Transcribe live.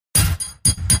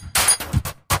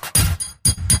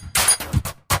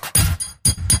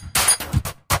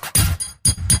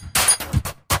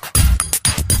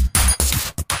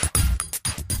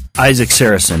Isaac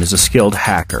Sarason is a skilled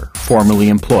hacker formerly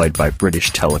employed by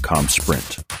British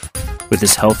Telecom-Sprint. With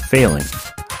his health failing,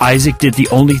 Isaac did the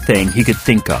only thing he could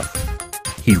think of.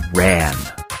 He ran.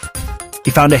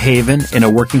 He found a haven in a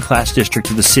working-class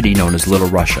district of the city known as Little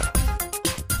Russia.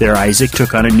 There Isaac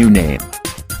took on a new name,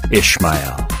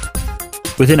 Ishmael.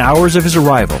 Within hours of his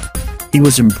arrival, he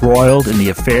was embroiled in the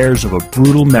affairs of a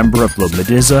brutal member of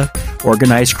Lomidze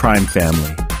organized crime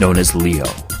family known as Leo.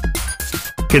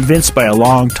 Convinced by a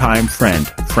longtime friend,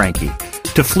 Frankie,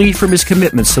 to flee from his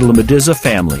commitments to the Lomidze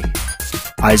family,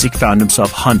 Isaac found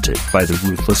himself hunted by the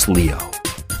ruthless Leo.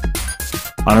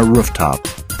 On a rooftop,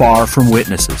 far from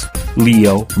witnesses,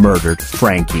 Leo murdered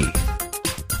Frankie.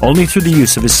 Only through the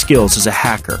use of his skills as a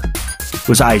hacker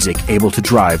was Isaac able to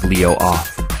drive Leo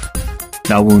off.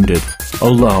 Now wounded,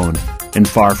 alone, and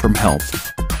far from help,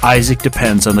 Isaac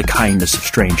depends on the kindness of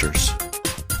strangers.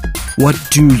 What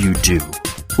do you do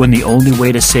when the only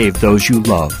way to save those you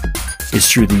love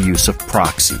is through the use of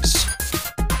proxies?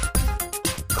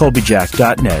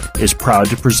 Colbyjack.net is proud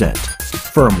to present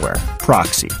Firmware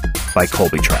Proxy by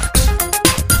Colbytrax.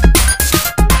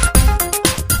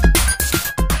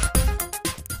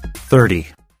 30.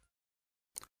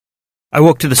 I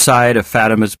woke to the side of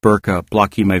Fatima's burqa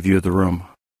blocking my view of the room.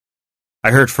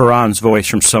 I heard Farhan's voice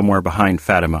from somewhere behind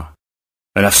Fatima.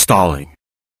 Enough stalling.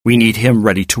 We need him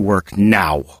ready to work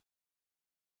now.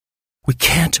 We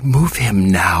can't move him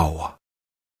now,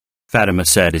 Fatima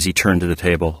said as he turned to the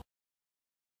table.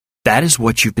 That is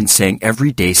what you've been saying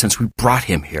every day since we brought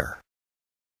him here.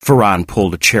 Farhan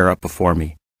pulled a chair up before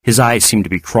me. His eyes seemed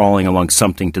to be crawling along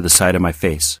something to the side of my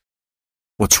face.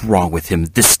 What's wrong with him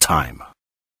this time?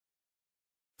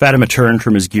 Fatima turned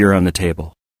from his gear on the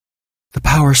table. The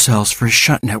power cells for his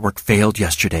shunt network failed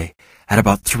yesterday at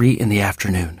about 3 in the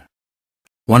afternoon.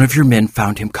 One of your men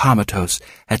found him comatose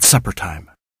at supper time.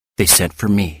 They sent for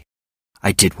me.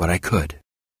 I did what I could.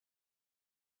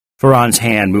 Farhan's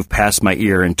hand moved past my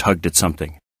ear and tugged at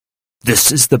something.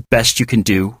 This is the best you can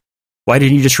do? Why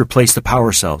didn't you just replace the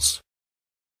power cells?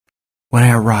 When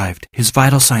I arrived, his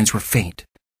vital signs were faint.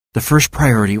 The first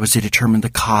priority was to determine the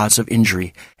cause of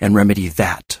injury and remedy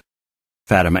that,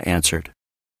 Fatima answered.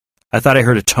 I thought I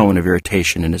heard a tone of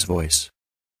irritation in his voice.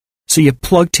 So you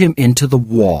plugged him into the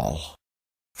wall?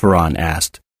 Farhan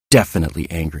asked, definitely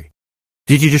angry.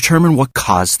 Did you determine what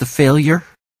caused the failure?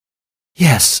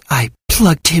 Yes, I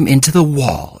plugged him into the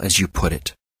wall, as you put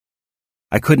it.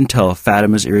 I couldn't tell if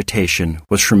Fatima's irritation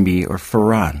was from me or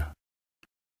Farhan.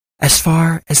 As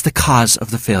far as the cause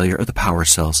of the failure of the power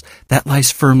cells, that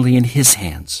lies firmly in his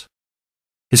hands.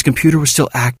 His computer was still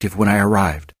active when I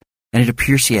arrived, and it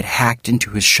appears he had hacked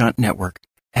into his shunt network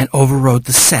and overrode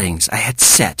the settings I had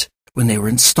set when they were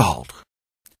installed.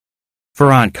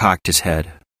 Farhan cocked his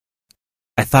head.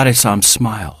 I thought I saw him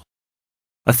smile.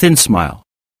 A thin smile.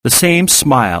 The same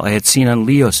smile I had seen on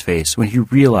Leo's face when he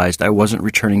realized I wasn't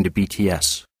returning to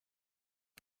BTS.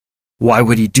 Why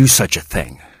would he do such a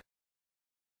thing?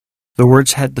 The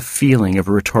words had the feeling of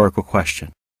a rhetorical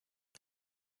question.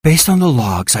 Based on the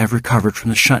logs I have recovered from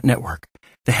the shunt network,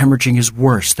 the hemorrhaging is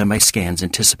worse than my scans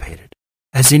anticipated,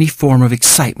 as any form of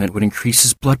excitement would increase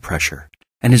his blood pressure,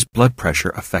 and his blood pressure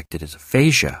affected his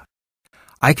aphasia.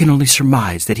 I can only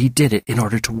surmise that he did it in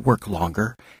order to work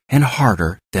longer and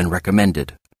harder than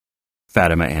recommended,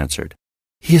 Fatima answered.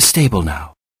 He is stable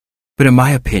now, but in my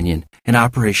opinion, an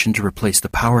operation to replace the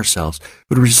power cells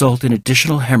would result in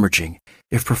additional hemorrhaging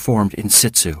if performed in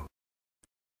situ.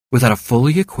 Without a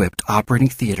fully equipped operating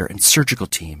theater and surgical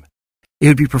team, it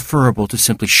would be preferable to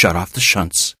simply shut off the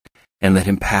shunts and let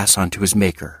him pass on to his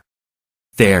maker,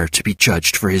 there to be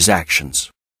judged for his actions.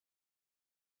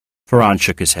 Farhan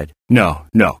shook his head. No,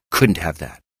 couldn't have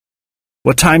that.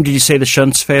 What time did you say the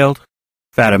shunts failed?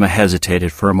 Fatima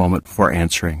hesitated for a moment before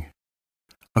answering.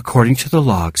 According to the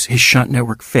logs, his shunt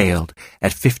network failed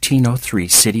at 15:03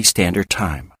 City Standard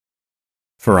Time.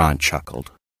 Farhan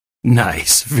chuckled.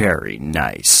 Nice, very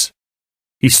nice.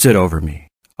 He stood over me,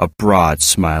 a broad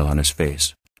smile on his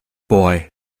face. Boy,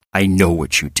 I know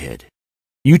what you did.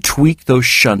 You tweaked those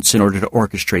shunts in order to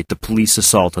orchestrate the police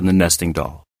assault on the nesting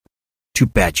doll. Too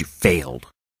bad you failed.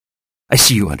 I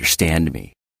see you understand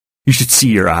me. You should see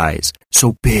your eyes.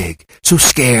 So big, so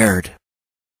scared.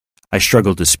 I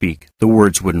struggled to speak. The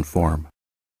words wouldn't form.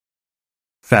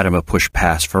 Fatima pushed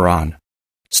past Farhan.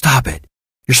 Stop it.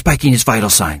 You're spiking his vital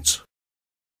signs.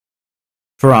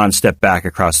 Farhan stepped back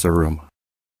across the room.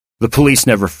 The police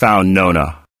never found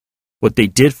Nona. What they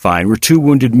did find were 2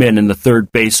 wounded men in the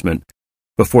 3rd basement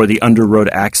before the under-road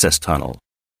access tunnel.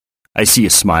 I see you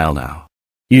smile now.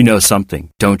 You know something,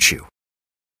 don't you?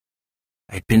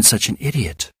 I'd been such an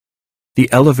idiot.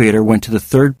 The elevator went to the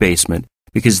 3rd basement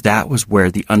because that was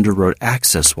where the underroad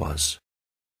access was.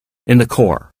 In the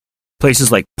core,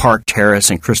 places like Park Terrace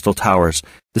and Crystal Towers,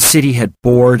 the city had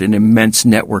bored an immense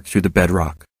network through the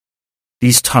bedrock.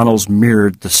 These tunnels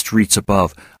mirrored the streets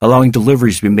above, allowing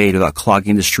deliveries to be made without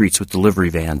clogging the streets with delivery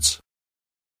vans.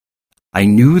 I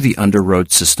knew the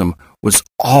underroad system was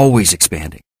always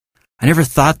expanding. I never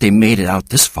thought they made it out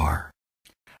this far.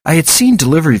 I had seen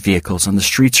delivery vehicles on the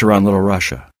streets around Little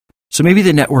Russia, so maybe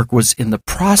the network was in the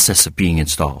process of being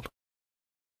installed.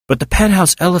 But the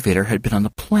penthouse elevator had been on the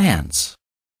plans.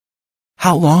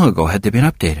 How long ago had they been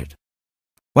updated?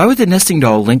 Why would the nesting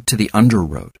doll link to the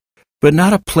underroad, but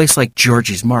not a place like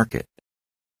Georgie's Market?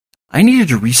 I needed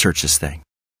to research this thing.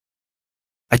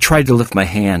 I tried to lift my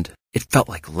hand. It felt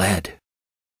like lead.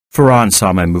 Ferran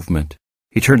saw my movement.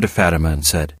 He turned to Fatima and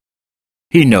said,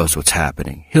 "He knows what's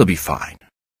happening. He'll be fine.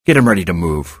 Get him ready to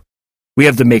move. We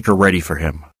have the maker ready for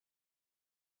him."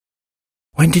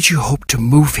 "When did you hope to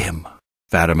move him?"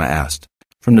 Fatima asked.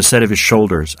 From the set of his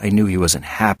shoulders, I knew he wasn't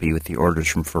happy with the orders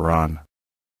from Ferran.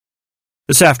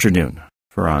 "This afternoon,"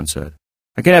 Ferran said.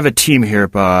 "I can have a team here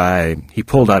by—" He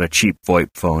pulled out a cheap VoIP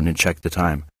phone and checked the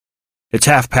time. "It's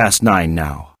 9:30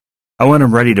 now. I want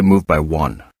him ready to move by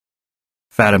 1.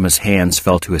 Fatima's hands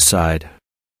fell to his side.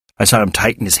 I saw him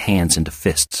tighten his hands into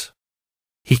fists.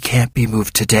 "He can't be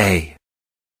moved today."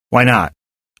 "Why not?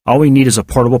 All we need is a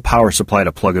portable power supply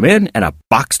to plug him in and a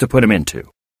box to put him into.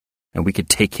 And we could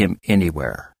take him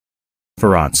anywhere,"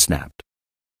 Ferran snapped.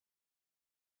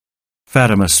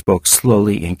 Fatima spoke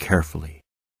slowly and carefully.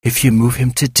 "If you move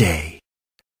him today,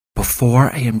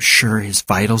 before I am sure his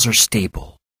vitals are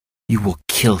stable, you will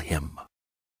kill him."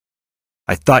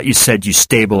 "I thought you said you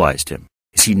stabilized him.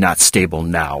 Is he not stable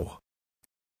now?"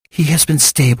 "He has been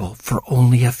stable for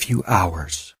only a few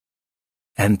hours,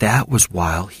 and that was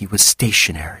while he was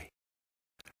stationary.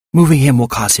 Moving him will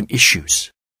cause him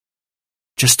issues.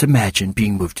 Just imagine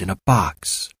being moved in a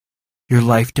box. Your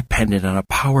life depended on a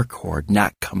power cord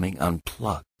not coming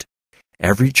unplugged.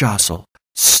 Every jostle,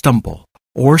 stumble,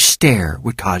 or stare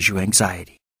would cause you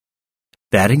anxiety.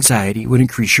 That anxiety would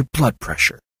increase your blood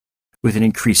pressure. With an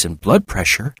increase in blood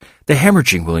pressure, the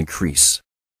hemorrhaging will increase,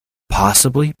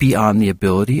 possibly beyond the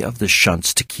ability of the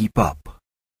shunts to keep up."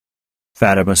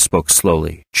 Fatima spoke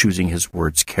slowly, choosing his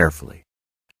words carefully.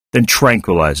 "Then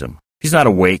tranquilize him. He's not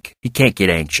awake. He can't get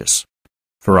anxious,"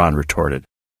 Ferran retorted.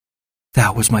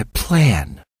 "That was my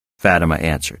plan," Fatima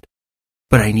answered.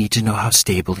 "But I need to know how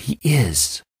stable he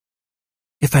is.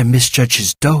 If I misjudge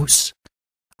his dose,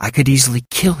 I could easily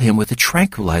kill him with a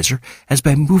tranquilizer as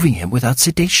by moving him without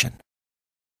sedation."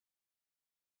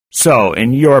 "So,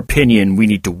 in your opinion, we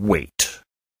need to wait?"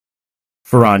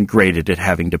 Ferran grated at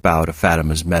having to bow to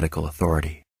Fatima's medical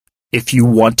authority. "If you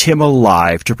want him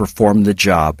alive to perform the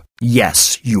job,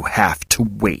 yes, you have to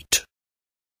wait."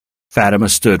 Fatima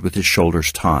stood with his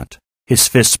shoulders taut, his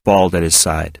fists balled at his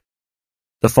side.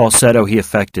 The falsetto he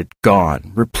affected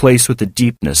gone, replaced with a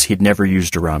deepness he'd never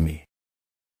used around me.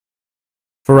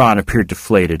 Ferran appeared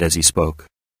deflated as he spoke.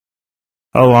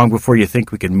 "How long before you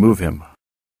think we can move him?"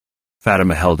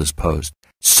 Fatima held his pose.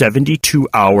 72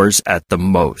 hours at the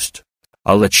most.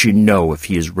 I'll let you know if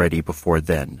he is ready before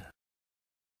then."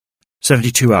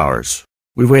 72 hours.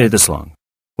 We've waited this long.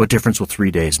 What difference will 3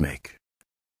 days make?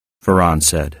 Ferran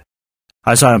said.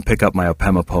 I saw him pick up my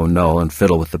Opemapo null and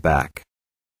fiddle with the back.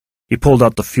 He pulled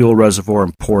out the fuel reservoir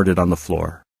and poured it on the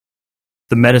floor.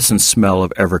 The medicine smell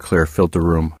of Everclear filled the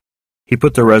room. He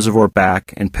put the reservoir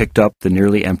back and picked up the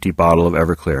nearly empty bottle of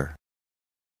Everclear.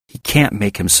 He can't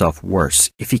make himself worse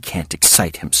if he can't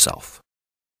excite himself.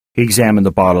 He examined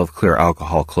the bottle of clear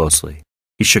alcohol closely.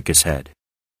 He shook his head.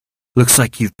 Looks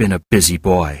like you've been a busy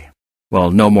boy.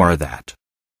 Well, no more of that.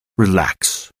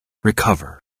 Relax,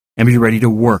 recover, and be ready to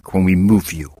work when we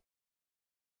move you.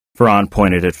 Ferran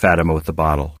pointed at Fatima with the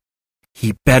bottle.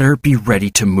 He better be ready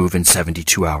to move in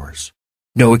 72 hours.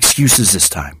 No excuses this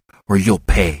time, or you'll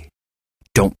pay.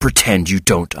 Don't pretend you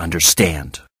don't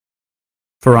understand.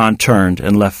 Ferran turned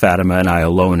and left Fatima and I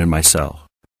alone in my cell,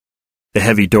 the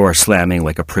heavy door slamming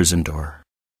like a prison door.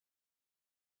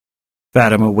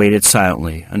 Fatima waited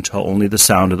silently until only the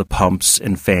sound of the pumps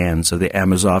and fans of the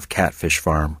Amazov catfish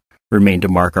farm remained to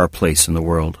mark our place in the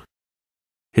world.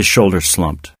 His shoulders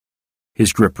slumped.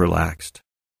 His grip relaxed.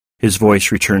 His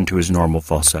voice returned to his normal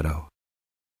falsetto.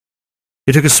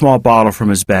 He took a small bottle from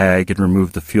his bag and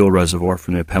removed the fuel reservoir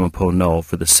from the Opemapo null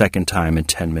for the second time in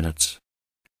 10 minutes.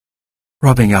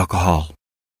 Rubbing alcohol.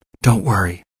 Don't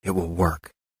worry, it will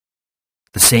work.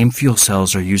 The same fuel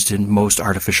cells are used in most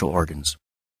artificial organs.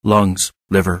 Lungs,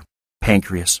 liver,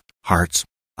 pancreas, hearts,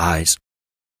 eyes.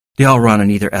 They all run on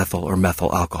either ethyl or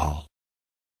methyl alcohol.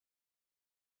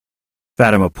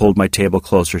 Fatima pulled my table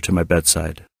closer to my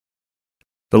bedside.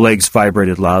 The legs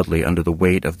vibrated loudly under the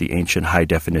weight of the ancient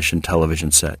high-definition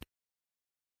television set.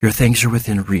 Your things are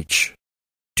within reach.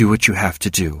 Do what you have to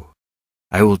do.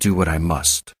 I will do what I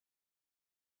must.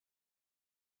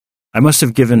 I must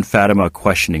have given Fatima a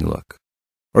questioning look,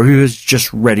 or he was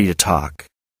just ready to talk.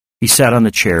 He sat on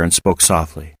the chair and spoke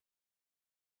softly.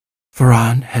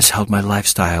 Farhan has held my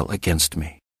lifestyle against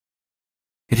me.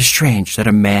 It is strange that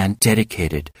a man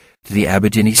dedicated to the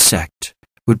Abedini sect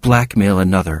would blackmail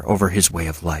another over his way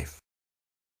of life.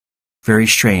 Very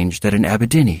strange that an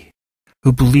Abedini,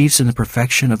 who believes in the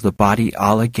perfection of the body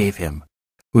Allah gave him,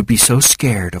 would be so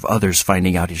scared of others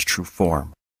finding out his true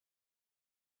form.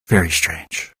 Very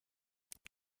strange.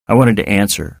 I wanted to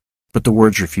answer, but the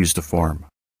words refused to form.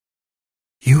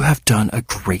 You have done a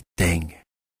great thing.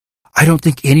 I don't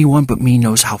think anyone but me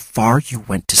knows how far you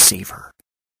went to save her.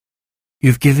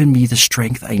 You've given me the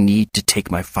strength I need to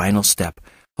take my final step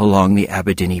along the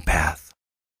Abedini path.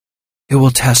 It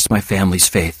will test my family's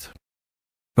faith,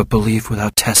 but belief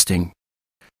without testing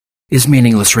is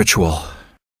meaningless ritual.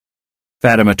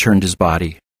 Fatima turned his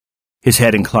body, his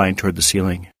head inclined toward the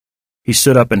ceiling. He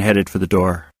stood up and headed for the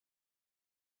door.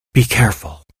 Be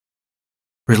careful.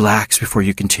 Relax before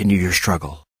you continue your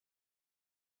struggle.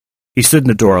 He stood in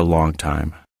the door a long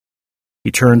time.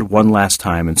 He turned one last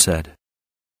time and said,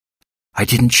 I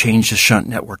didn't change the shunt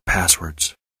network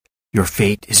passwords. Your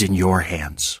fate is in your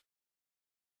hands.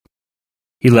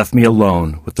 He left me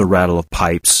alone with the rattle of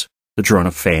pipes, the drone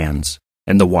of fans,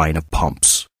 and the whine of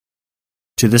pumps.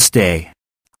 To this day,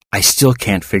 I still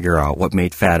can't figure out what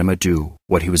made Fatima do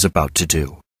what he was about to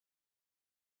do.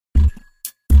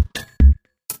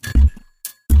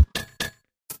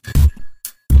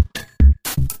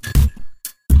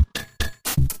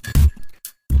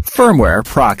 Firmware,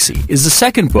 Proxy, is the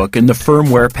second book in the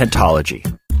Firmware pentology.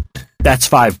 That's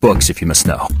 5 books, if you must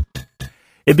know.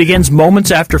 It begins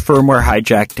moments after Firmware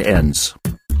Hijacked ends.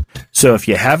 So if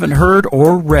you haven't heard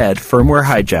or read Firmware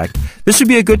Hijacked, this would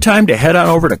be a good time to head on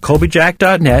over to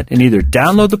Colbyjack.net and either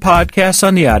download the podcast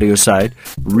on the audio side,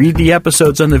 read the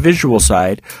episodes on the visual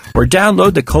side, or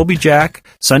download the Colbyjack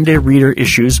Sunday Reader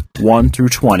issues 1 through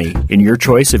 20 in your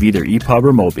choice of either EPUB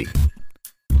or Mobi.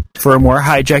 Firmware,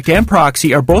 Hijacked, and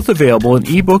Proxy are both available in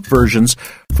ebook versions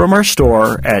from our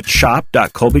store at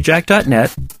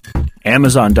shop.colbyjack.net,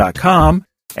 amazon.com,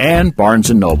 and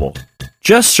Barnes & Noble.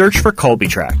 Just search for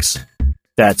Colbytrax.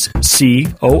 That's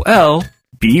Colbytrax.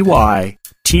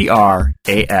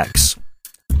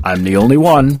 I'm the only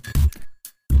one.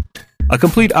 A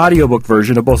complete audiobook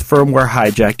version of both Firmware,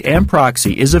 Hijacked, and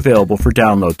Proxy is available for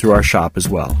download through our shop as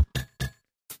well.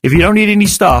 If you don't need any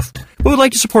stuff, but would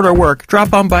like to support our work,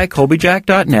 drop on by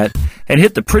Colbyjack.net and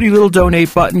hit the pretty little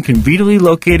donate button conveniently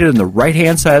located on the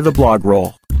right-hand side of the blog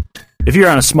roll. If you're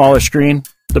on a smaller screen,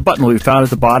 the button will be found at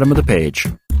the bottom of the page.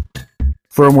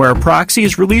 Firmware Proxy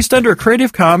is released under a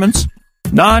Creative Commons,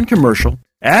 non-commercial,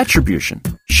 attribution,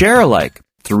 share-alike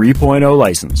 3.0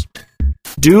 license.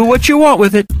 Do what you want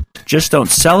with it, just don't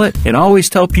sell it and always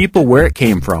tell people where it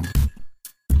came from.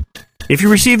 If you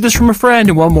received this from a friend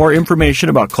and want more information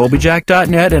about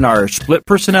Colbyjack.net and our split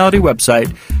personality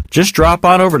website, just drop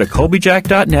on over to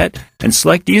Colbyjack.net and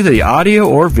select either the audio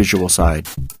or visual side.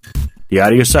 The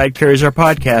audio side carries our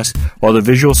podcast, while the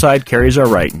visual side carries our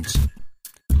writings.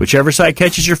 Whichever side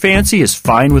catches your fancy is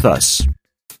fine with us.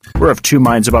 We're of two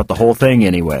minds about the whole thing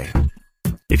anyway.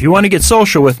 If you want to get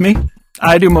social with me,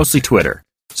 I do mostly Twitter.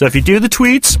 So if you do the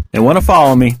tweets and want to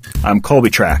follow me, I'm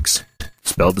Colbytrax.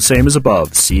 Spelled the same as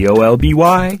above, Colbytrax.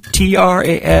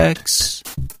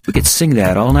 We could sing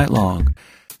that all night long.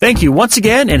 Thank you once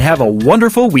again and have a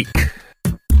wonderful week.